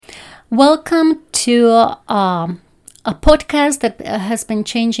Welcome to a podcast that has been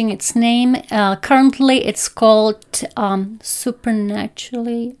changing its name. Currently, it's called Paranormal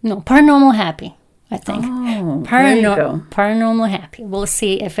Happy, I think. Oh, there you go. Paranormal Happy. We'll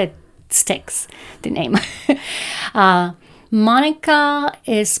see if it sticks, the name. Monica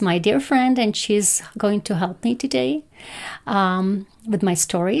is my dear friend, and she's going to help me today with my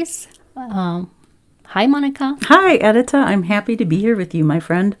stories. Hi, Monica. Hi, Edita. I'm happy to be here with you, my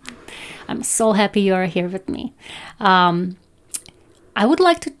friend. I'm so happy you are here with me. I would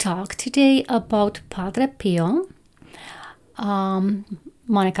like to talk today about Padre Pio.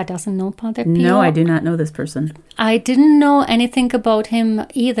 Monica doesn't know Padre Pio. No, I do not know this person. I didn't know anything about him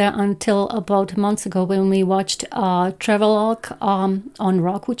either until about months ago when we watched a travelogue on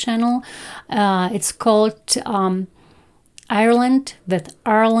Roku channel. It's called Ireland with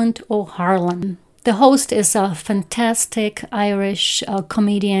Ireland O'Harlan. The host is a fantastic Irish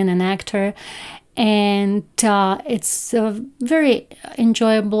comedian and actor, and it's very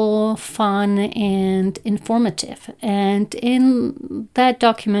enjoyable, fun, and informative. And in that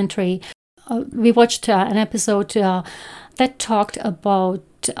documentary, we watched an episode that talked about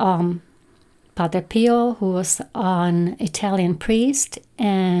Padre Pio, who was an Italian priest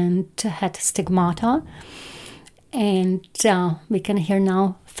and had stigmata. And we can hear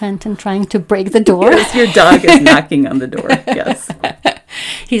now Fenton trying to break the door. Yes, your dog is knocking on the door. Yes.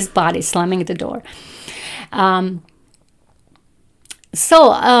 His body slamming the door.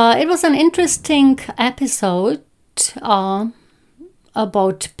 So it was an interesting episode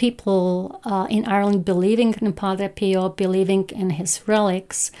about people in Ireland believing in Padre Pio, believing in his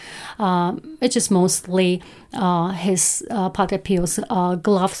relics, which is mostly his Padre Pio's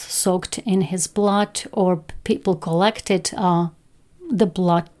gloves soaked in his blood, or people collected the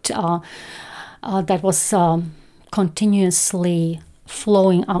blood that was continuously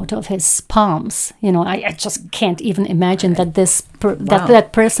flowing out of his palms. You know, I just can't even imagine that that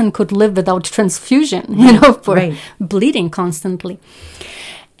person could live without transfusion, you know, for bleeding constantly.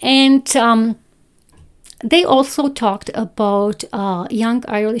 And they also talked about a young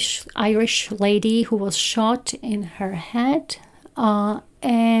Irish lady who was shot in her head,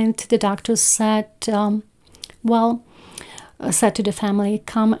 and the doctor said, said to the family,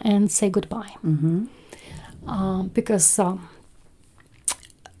 come and say goodbye. Mm-hmm. Because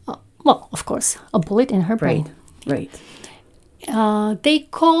of course, a bullet in her brain. Right.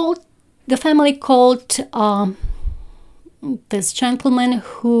 The family called this gentleman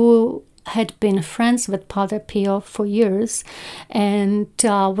who had been friends with Padre Pio for years and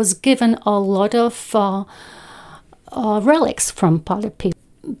was given a lot of relics from Padre Pio.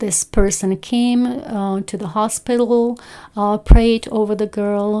 This person came to the hospital, prayed over the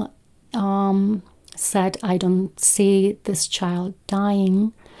girl, said, I don't see this child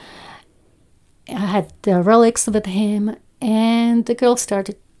dying. I had the relics with him, and the girl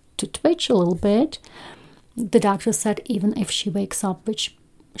started to twitch a little bit. The doctor said even if she wakes up, which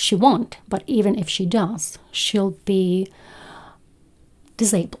she won't, but even if she does, she'll be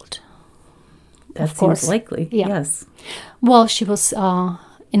disabled. That seems likely, yeah. Yes. Well, she was in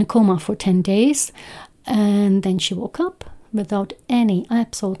a coma for 10 days, and then she woke up without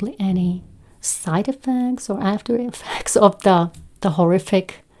absolutely any side effects or after effects of the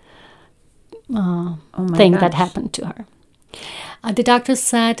horrific thing that happened to her. The doctor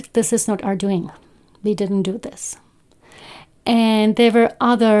said, this is not our doing. We didn't do this. And there were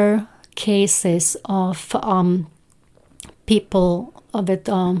other cases of people with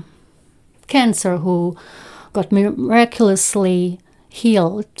cancer who got miraculously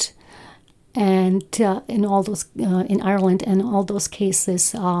healed. And in all those in Ireland, and all those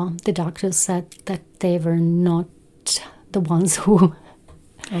cases, the doctors said that they were not the ones who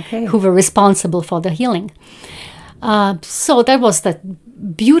were responsible for the healing. So that was that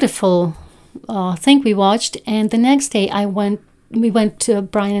beautiful thing we watched. And the next day, Brian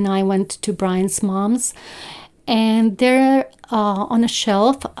and I went to Brian's mom's, and there on a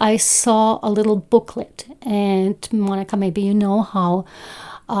shelf I saw a little booklet. And Monica, maybe you know how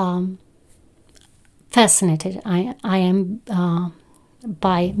fascinated I am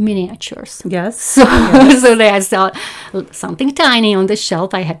by miniatures. Yes. So I saw something tiny on the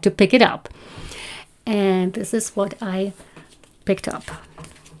shelf. I had to pick it up. And this is what I picked up.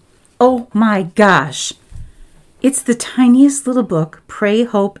 Oh my gosh. It's the tiniest little book, Pray,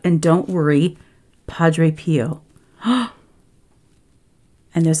 Hope, and Don't Worry, Padre Pio. And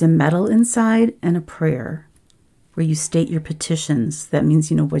there's a medal inside and a prayer where you state your petitions. That means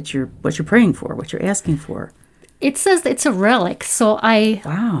you know what you're praying for, what you're asking for. It says it's a relic, so I...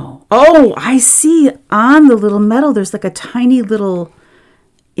 Wow. Oh, I see on the little medal there's like a tiny little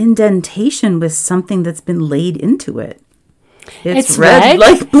indentation with something that's been laid into it. It's red red?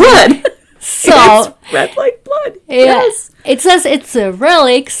 like blood. So It's red like blood. Yes. It says it's a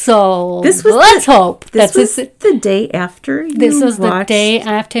relic, so This was let's hope. This was the day after you This was the watched day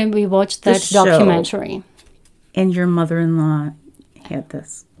after we watched that show. documentary. And your mother-in-law had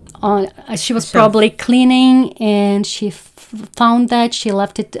this. She was probably cleaning, and she found that. She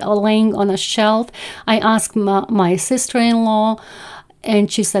left it laying on a shelf. I asked my sister-in-law,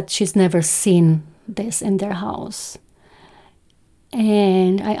 and she said she's never seen this in their house.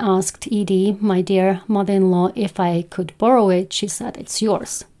 And I asked Edie, my dear mother-in-law, if I could borrow it. She said, it's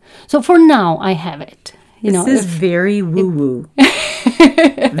yours. So for now, I have it. This is very woo-woo.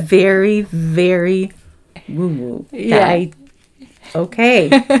 Very, very woo-woo. Yeah. Okay.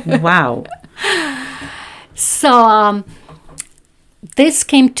 Wow. So this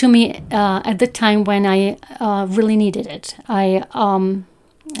came to me at the time when I really needed it. I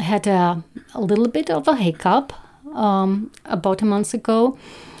had a little bit of a hiccup about a month ago.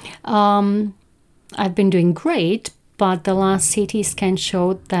 I've been doing great, but the last CT scan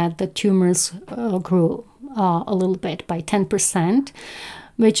showed that the tumors grew a little bit by 10%,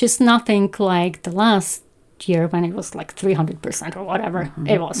 which is nothing like the last year when it was like 300% or whatever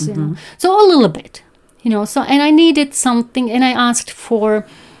it was. You know? So a little bit, So, and I needed something, and I asked for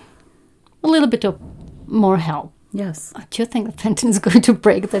a little bit of more help. Yes. Do you think that Fenton is going to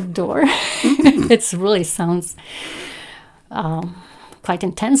break the door? It really sounds quite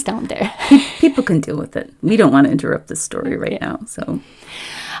intense down there. People can deal with it. We don't want to interrupt this story right now. So,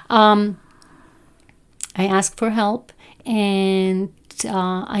 I asked for help, and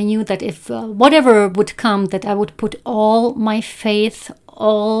I knew that if whatever would come, that I would put all my faith,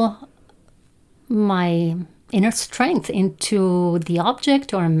 all my inner strength into the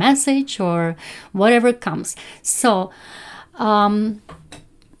object or a message or whatever comes. So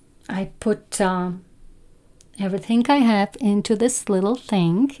I put everything I have into this little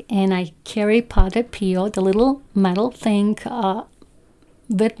thing, and I carry Padre Pio, the little metal thing,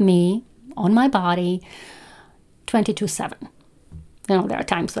 with me on my body 24/7. There are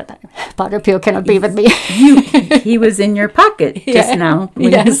times that Padre Pio cannot be with me. He was in your pocket just now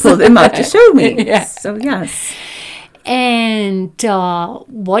when you pulled him out to show me. Yes. So, yes. And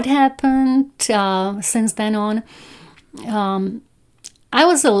what happened since then on? I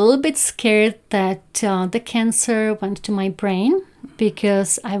was a little bit scared that the cancer went to my brain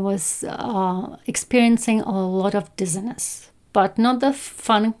because I was experiencing a lot of dizziness, but not the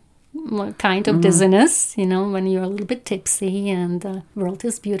fun kind of dizziness, when you're a little bit tipsy and the world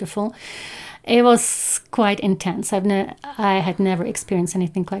is beautiful. It was quite intense. I had never experienced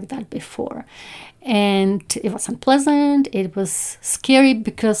anything like that before. And it was unpleasant. It was scary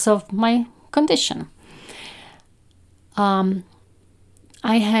because of my condition. I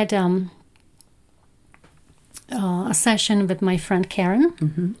had a session with my friend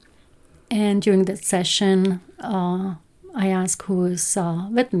Karen. And during that session, I asked who is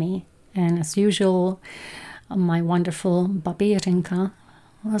with me, and as usual, my wonderful Babi Rinka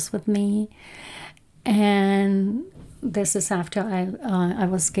was with me. And this is after I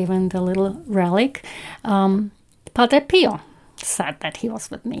was given the little relic. Padre Pio said that he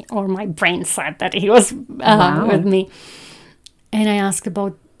was with me, or my brain said that he was with me. And I asked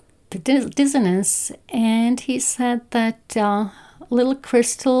about the dizziness, and he said that a little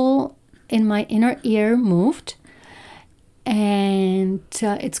crystal in my inner ear moved, and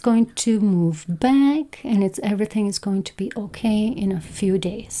it's going to move back, and everything is going to be okay in a few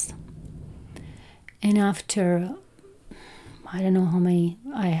days. And after, I don't know how many,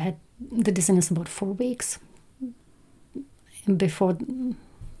 I had the dizziness about 4 weeks before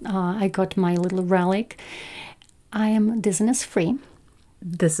I got my little relic. I am dizziness free.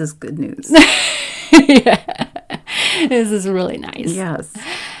 This is good news. Yeah, this is really nice. Yes.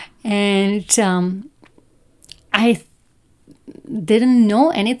 And I didn't know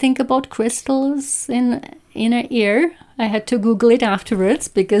anything about crystals in inner ear. I had to Google it afterwards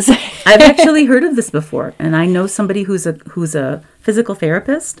because I've actually heard of this before, and I know somebody who's a physical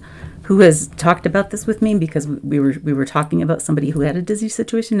therapist who has talked about this with me because we were talking about somebody who had a dizzy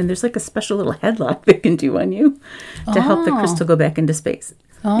situation, and there's like a special little headlock they can do on you to help the crystal go back into space,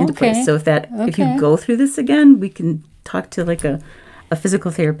 into place. So if you go through this again, we can talk to like a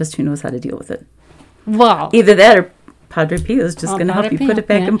physical therapist who knows how to deal with it. Wow. Either that or Padre Pio is just going to help you put it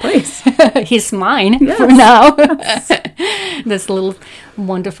back in place. He's mine for now. This little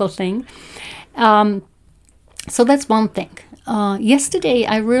wonderful thing. So that's one thing. Yesterday,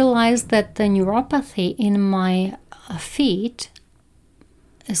 I realized that the neuropathy in my feet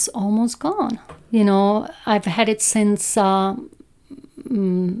is almost gone. I've had it since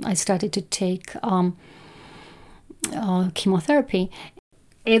I started to take chemotherapy.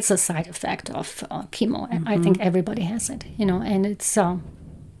 It's a side effect of chemo. I think everybody has it, and it's,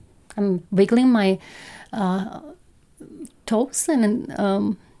 I'm wiggling my toes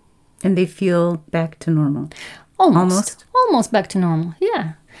and they feel back to normal. Almost back to normal,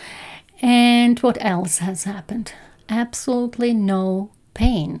 yeah. And what else has happened? Absolutely no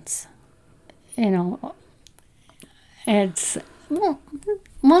pains. It's,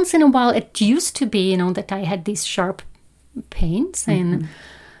 once in a while, it used to be, that I had these sharp pains, and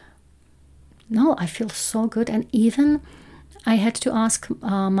no, I feel so good. And even I had to ask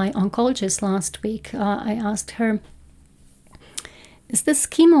my oncologist last week. I asked her, is this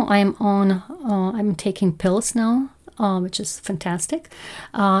chemo I'm on, I'm taking pills now, which is fantastic.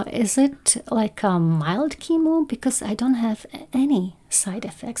 Is it like a mild chemo? Because I don't have any side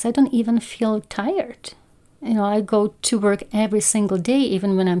effects. I don't even feel tired. I go to work every single day,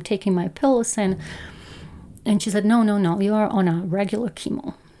 even when I'm taking my pills. And she said, no, you are on a regular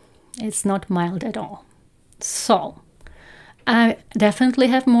chemo. It's not mild at all. So I definitely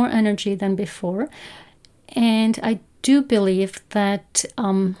have more energy than before. And I do believe that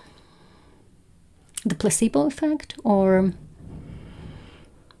the placebo effect, or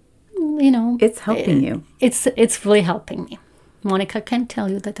it's helping you. It's really helping me. Monica can tell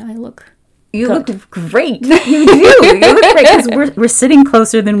you that I look. You look great. You do. You look great, because we're sitting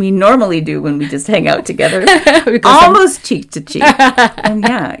closer than we normally do when we just hang out together, almost cheek to cheek. And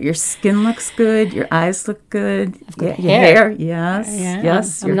yeah, your skin looks good. Your eyes look good. Your hair,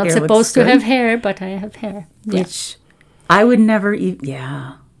 yes. I'm not supposed to have hair, but I have hair, which I would never eat.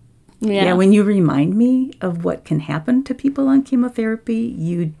 Yeah. When you remind me of what can happen to people on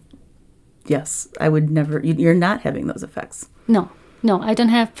chemotherapy, I would never. You're not having those effects. No, I don't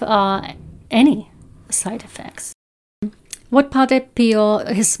have any side effects. What Padre Pio,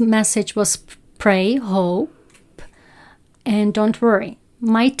 his message was pray, hope, and don't worry.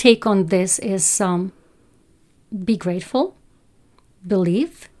 My take on this is be grateful,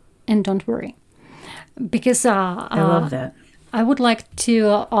 believe, and don't worry. Because I love that. I would like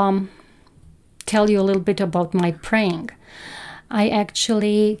to tell you a little bit about my praying. I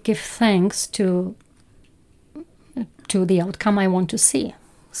actually give thanks to the outcome I want to see.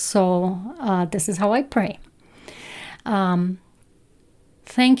 So this is how I pray.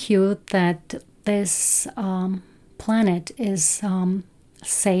 Thank you that this planet is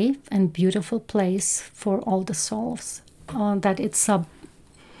safe and beautiful place for all the souls. That it's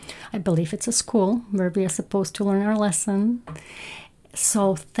I believe it's a school where we are supposed to learn our lesson.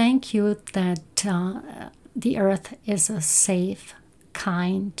 So thank you that the earth is a safe,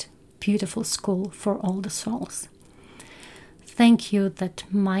 kind, beautiful school for all the souls. Thank you that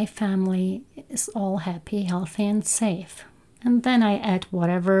my family is all happy, healthy, and safe. And then I add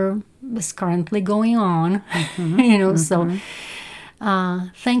whatever is currently going on, So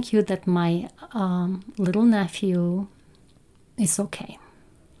thank you that my little nephew is okay.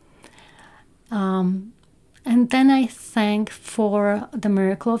 And then I thank for the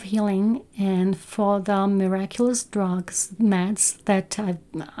miracle of healing and for the miraculous drugs, meds that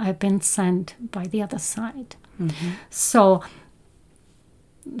I've been sent by the other side. So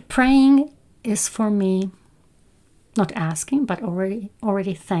praying is for me not asking, but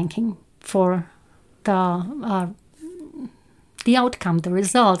already thanking for the outcome, the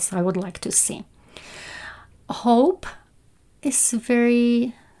results I would like to see. Hope is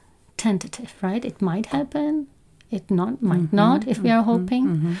very tentative, right? It might happen, it might not, if we are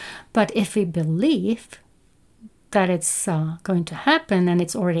hoping. But if we believe that it's going to happen and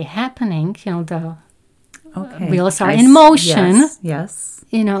it's already happening, the wheels are in motion. Yes.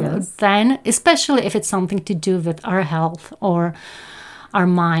 Then, especially if it's something to do with our health or our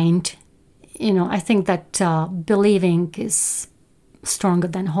mind, I think that believing is stronger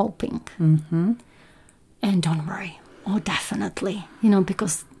than hoping. And don't worry. Oh, definitely.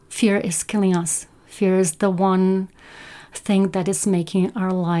 Because fear is killing us. Fear is the one thing that is making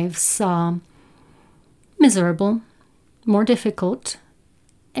our lives miserable, more difficult,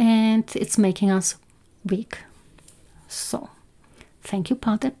 and it's making us weak. So, thank you,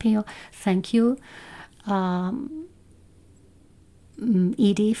 Padre Pio. Thank you,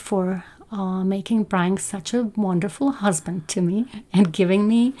 Edie, for making Brian such a wonderful husband to me and giving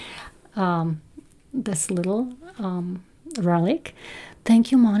me this little relic.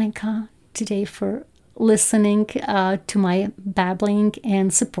 Thank you, Monica, today for listening to my babbling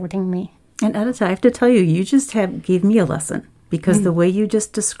and supporting me. And Edita, I have to tell you, you just gave me a lesson, because the way you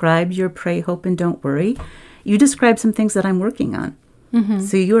just described your pray, hope, and don't worry, you described some things that I'm working on.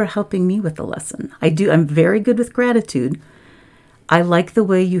 So you are helping me with the lesson. I'm very good with gratitude. I like the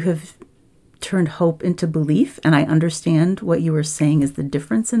way you have turned hope into belief, and I understand what you were saying is the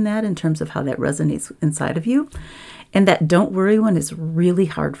difference in that in terms of how that resonates inside of you. And that don't worry one is really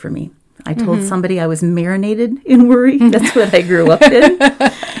hard for me. I told somebody I was marinated in worry. That's what I grew up in.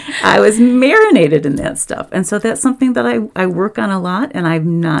 I was marinated in that stuff. And so that's something that I work on a lot, and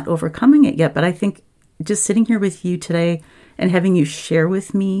I'm not overcoming it yet. But I think just sitting here with you today and having you share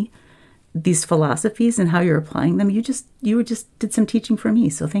with me these philosophies and how you're applying them, you just did some teaching for me.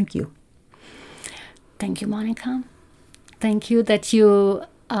 So thank you. Thank you, Monica. Thank you that you,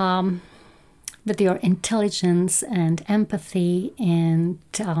 with your intelligence and empathy and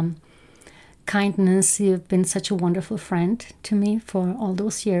kindness, you've been such a wonderful friend to me for all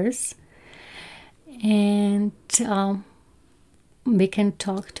those years. And we can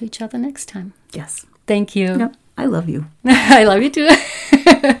talk to each other next time. Yes. Thank you. Yep. I love you. I love you too.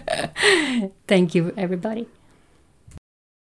 Thank you, everybody.